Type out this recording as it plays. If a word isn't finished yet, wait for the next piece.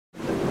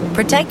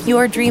Protect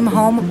your dream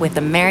home with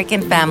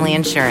American Family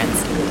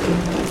Insurance.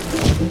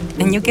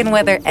 And you can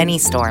weather any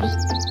storm.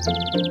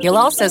 You'll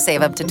also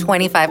save up to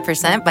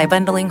 25% by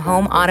bundling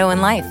home, auto,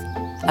 and life.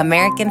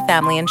 American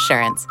Family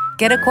Insurance.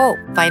 Get a quote.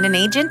 Find an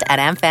agent at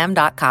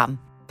amfam.com.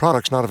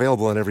 Products not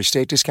available in every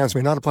state. Discounts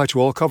may not apply to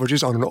all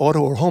coverages on an auto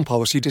or home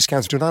policy.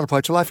 Discounts do not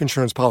apply to life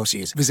insurance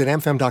policies. Visit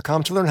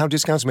amfam.com to learn how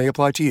discounts may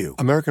apply to you.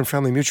 American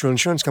Family Mutual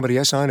Insurance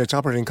Company, SI, and its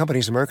operating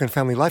companies, American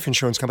Family Life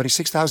Insurance Company,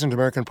 6000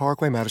 American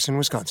Parkway, Madison,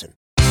 Wisconsin.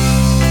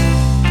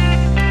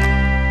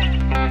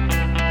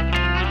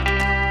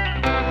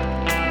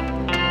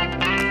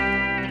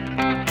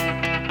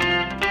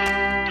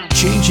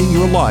 Changing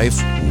your life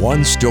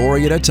one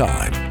story at a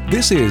time.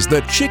 This is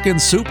the Chicken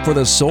Soup for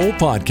the Soul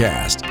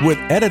podcast with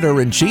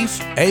Editor-in-Chief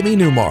Amy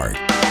Newmark.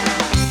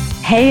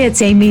 Hey,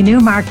 it's Amy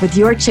Newmark with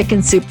your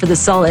Chicken Soup for the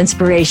Soul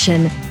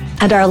inspiration.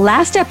 And our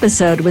last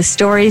episode was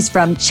stories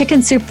from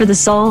Chicken Soup for the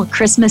Soul,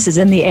 Christmas is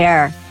in the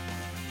Air.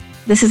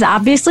 This is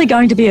obviously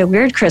going to be a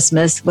weird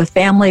Christmas with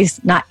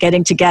families not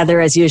getting together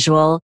as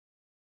usual.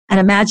 And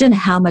imagine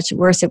how much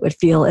worse it would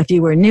feel if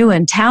you were new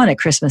in town at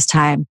Christmas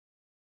time.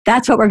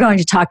 That's what we're going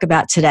to talk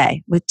about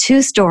today, with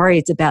two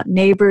stories about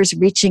neighbors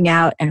reaching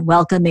out and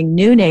welcoming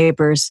new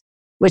neighbors,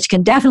 which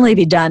can definitely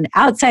be done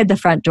outside the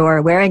front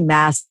door wearing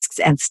masks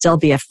and still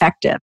be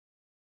effective.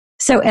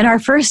 So in our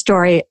first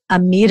story,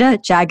 Amita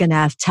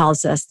Jagannath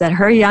tells us that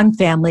her young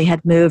family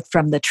had moved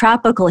from the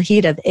tropical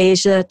heat of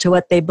Asia to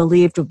what they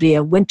believed would be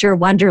a winter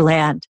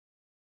wonderland.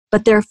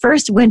 But their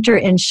first winter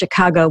in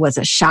Chicago was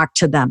a shock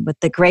to them, with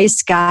the gray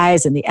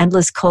skies and the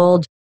endless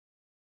cold.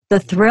 The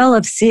thrill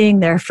of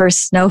seeing their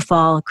first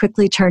snowfall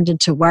quickly turned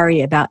into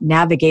worry about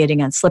navigating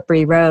on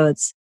slippery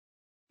roads.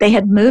 They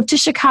had moved to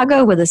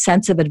Chicago with a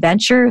sense of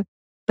adventure,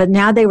 but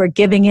now they were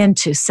giving in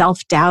to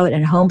self-doubt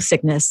and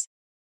homesickness.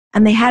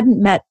 And they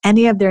hadn't met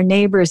any of their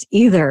neighbors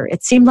either.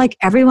 It seemed like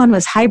everyone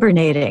was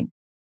hibernating.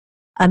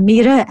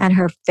 Amita and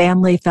her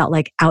family felt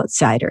like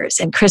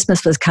outsiders, and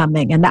Christmas was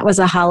coming, and that was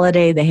a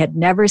holiday they had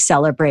never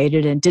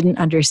celebrated and didn't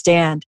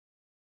understand.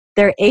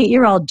 Their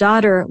 8-year-old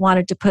daughter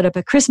wanted to put up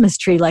a Christmas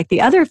tree like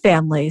the other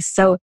families,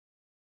 so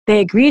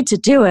they agreed to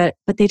do it,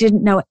 but they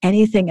didn't know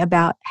anything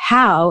about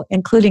how,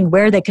 including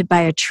where they could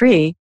buy a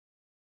tree.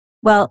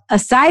 Well, a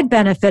side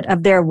benefit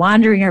of their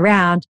wandering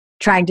around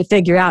trying to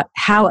figure out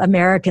how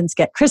Americans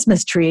get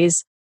Christmas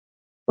trees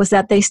was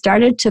that they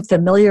started to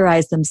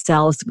familiarize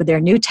themselves with their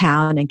new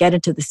town and get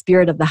into the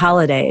spirit of the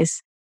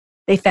holidays.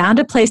 They found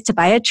a place to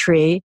buy a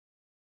tree.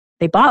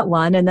 They bought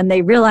one, and then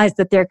they realized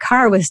that their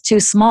car was too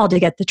small to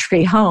get the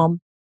tree home.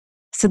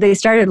 So they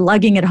started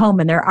lugging it home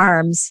in their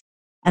arms,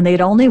 and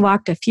they'd only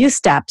walked a few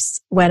steps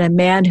when a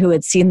man who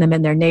had seen them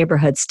in their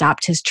neighborhood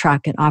stopped his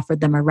truck and offered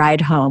them a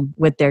ride home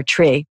with their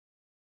tree.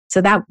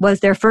 So that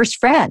was their first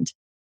friend.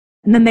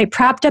 And then they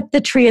propped up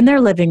the tree in their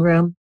living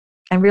room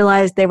and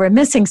realized they were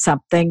missing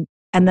something,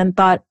 and then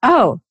thought,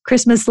 oh,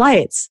 Christmas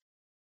lights.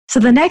 So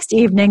the next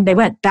evening, they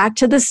went back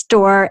to the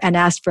store and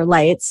asked for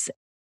lights.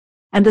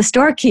 And the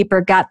storekeeper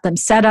got them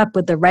set up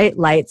with the right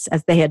lights,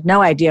 as they had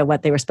no idea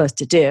what they were supposed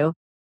to do.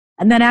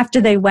 And then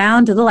after they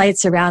wound the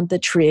lights around the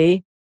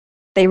tree,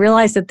 they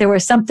realized that there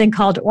was something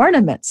called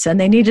ornaments, and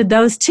they needed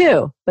those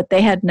too, but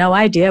they had no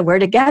idea where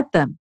to get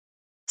them.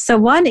 So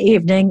one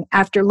evening,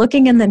 after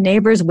looking in the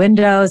neighbors'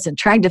 windows and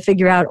trying to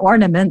figure out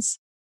ornaments,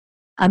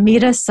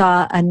 Amita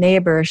saw a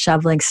neighbor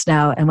shoveling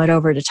snow and went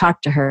over to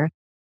talk to her.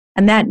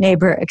 And that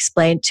neighbor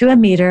explained to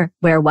Amita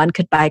where one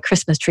could buy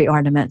Christmas tree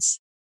ornaments.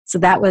 So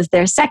that was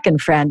their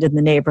second friend in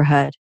the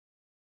neighborhood.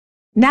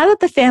 Now that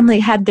the family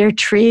had their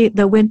tree,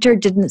 the winter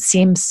didn't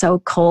seem so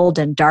cold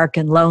and dark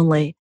and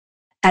lonely.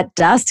 At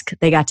dusk,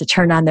 they got to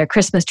turn on their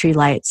Christmas tree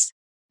lights.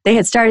 They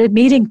had started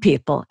meeting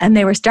people, and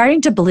they were starting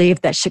to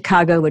believe that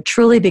Chicago would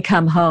truly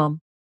become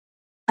home.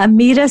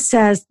 Amita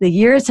says the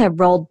years have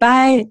rolled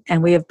by,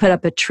 and we have put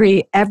up a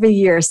tree every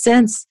year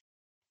since.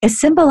 It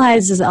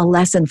symbolizes a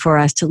lesson for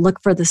us to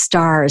look for the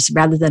stars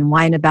rather than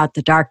whine about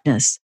the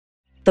darkness.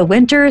 The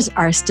winters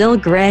are still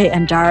gray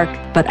and dark,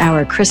 but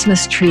our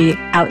Christmas tree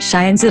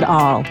outshines it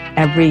all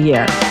every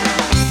year.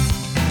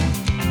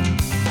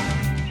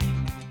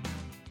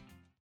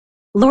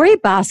 Lori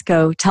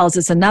Bosco tells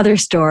us another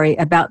story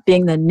about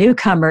being the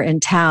newcomer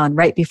in town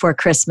right before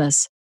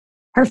Christmas.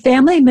 Her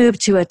family moved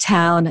to a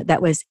town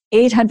that was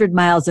 800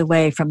 miles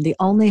away from the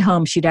only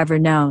home she'd ever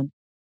known.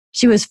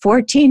 She was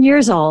 14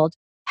 years old,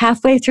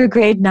 halfway through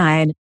grade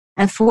 9,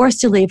 and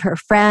forced to leave her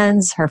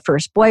friends, her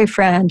first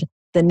boyfriend,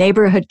 the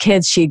neighborhood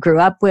kids she grew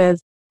up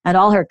with, and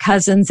all her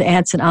cousins,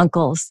 aunts, and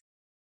uncles.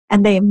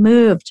 And they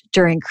moved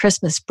during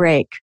Christmas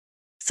break.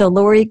 So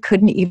Lori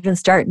couldn't even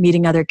start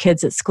meeting other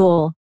kids at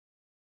school.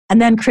 And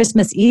then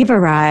Christmas Eve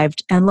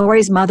arrived, and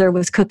Lori's mother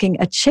was cooking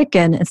a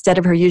chicken instead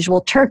of her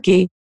usual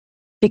turkey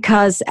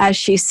because, as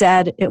she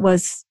said, it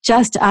was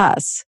just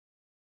us.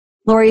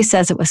 Lori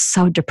says it was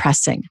so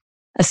depressing,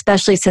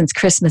 especially since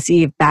Christmas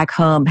Eve back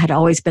home had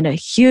always been a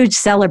huge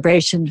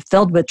celebration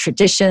filled with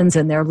traditions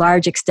and their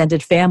large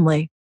extended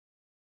family.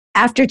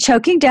 After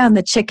choking down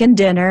the chicken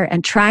dinner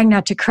and trying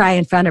not to cry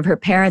in front of her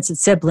parents and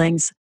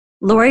siblings,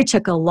 Lori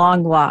took a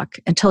long walk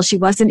until she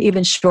wasn't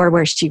even sure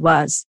where she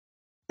was.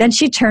 Then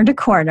she turned a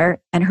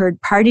corner and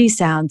heard party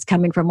sounds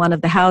coming from one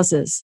of the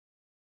houses.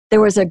 There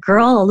was a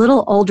girl a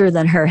little older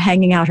than her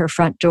hanging out her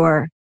front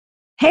door.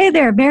 "Hey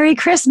there, Merry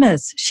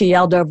Christmas," she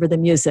yelled over the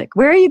music.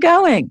 "Where are you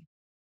going?"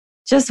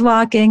 "Just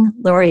walking,"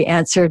 Lori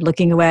answered,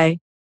 looking away.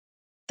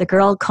 The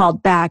girl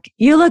called back,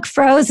 "You look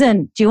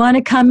frozen. Do you want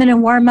to come in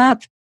and warm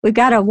up? We've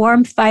got a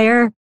warm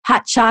fire,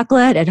 hot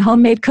chocolate, and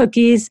homemade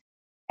cookies.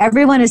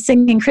 Everyone is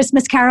singing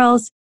Christmas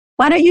carols.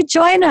 Why don't you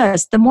join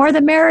us? The more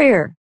the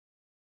merrier."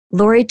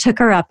 Lori took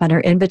her up on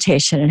her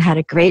invitation and had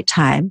a great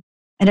time.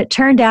 And it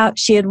turned out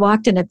she had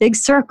walked in a big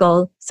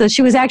circle, so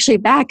she was actually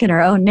back in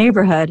her own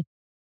neighborhood.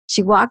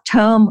 She walked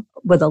home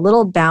with a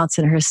little bounce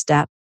in her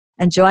step,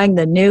 enjoying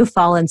the new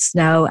fallen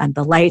snow and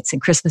the lights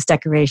and Christmas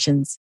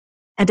decorations.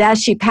 And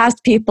as she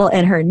passed people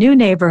in her new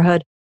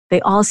neighborhood, they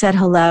all said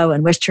hello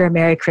and wished her a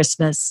Merry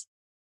Christmas.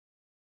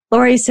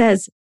 Lori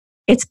says,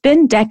 "It's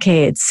been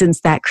decades since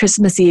that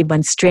Christmas Eve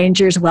when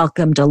strangers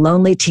welcomed a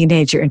lonely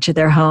teenager into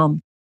their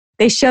home.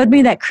 They showed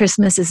me that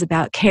Christmas is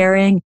about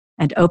caring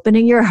and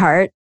opening your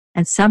heart,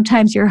 and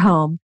sometimes your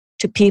home,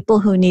 to people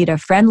who need a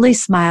friendly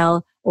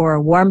smile or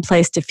a warm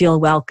place to feel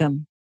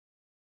welcome."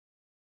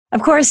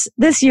 Of course,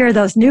 this year,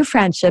 those new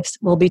friendships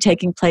will be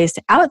taking place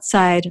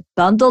outside,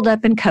 bundled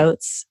up in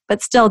coats,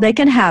 but still they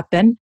can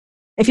happen.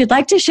 If you'd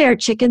like to share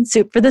Chicken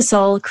Soup for the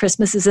Soul,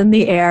 Christmas is in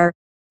the Air,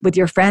 with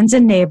your friends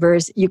and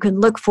neighbors, you can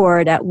look for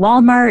it at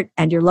Walmart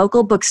and your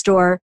local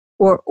bookstore,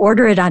 or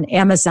order it on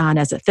Amazon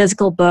as a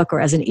physical book or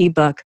as an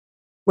ebook.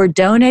 We're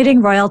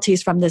donating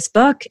royalties from this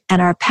book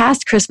and our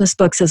past Christmas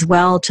books as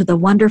well to the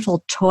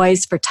wonderful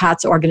Toys for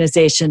Tots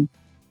organization,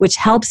 which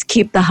helps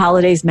keep the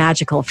holidays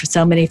magical for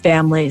so many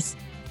families.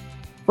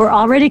 We're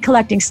already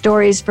collecting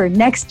stories for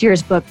next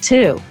year's book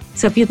too.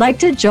 So if you'd like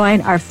to join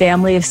our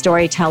family of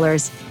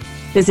storytellers,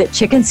 visit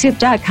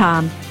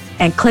chickensoup.com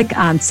and click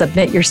on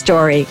Submit Your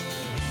Story.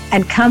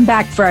 And come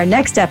back for our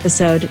next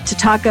episode to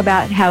talk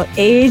about how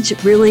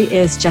age really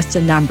is just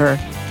a number,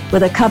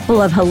 with a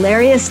couple of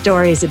hilarious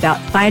stories about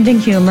finding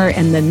humor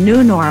in the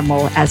new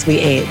normal as we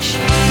age.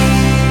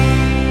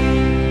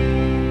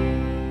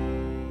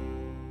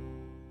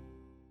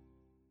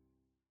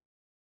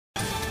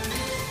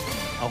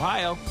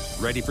 Ohio,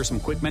 ready for some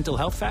quick mental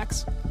health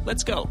facts?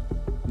 Let's go.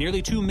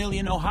 Nearly 2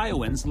 million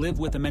Ohioans live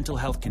with a mental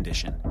health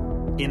condition.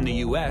 In the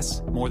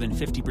U.S., more than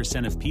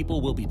 50% of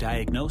people will be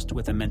diagnosed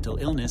with a mental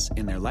illness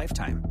in their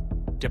lifetime.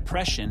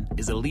 Depression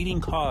is a leading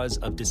cause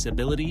of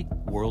disability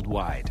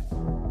worldwide.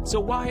 So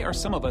why are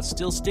some of us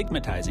still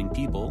stigmatizing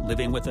people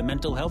living with a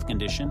mental health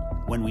condition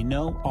when we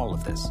know all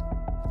of this?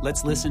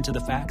 Let's listen to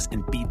the facts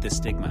and beat the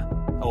stigma.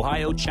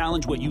 Ohio,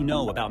 challenge what you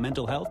know about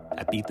mental health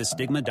at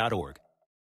beatthestigma.org.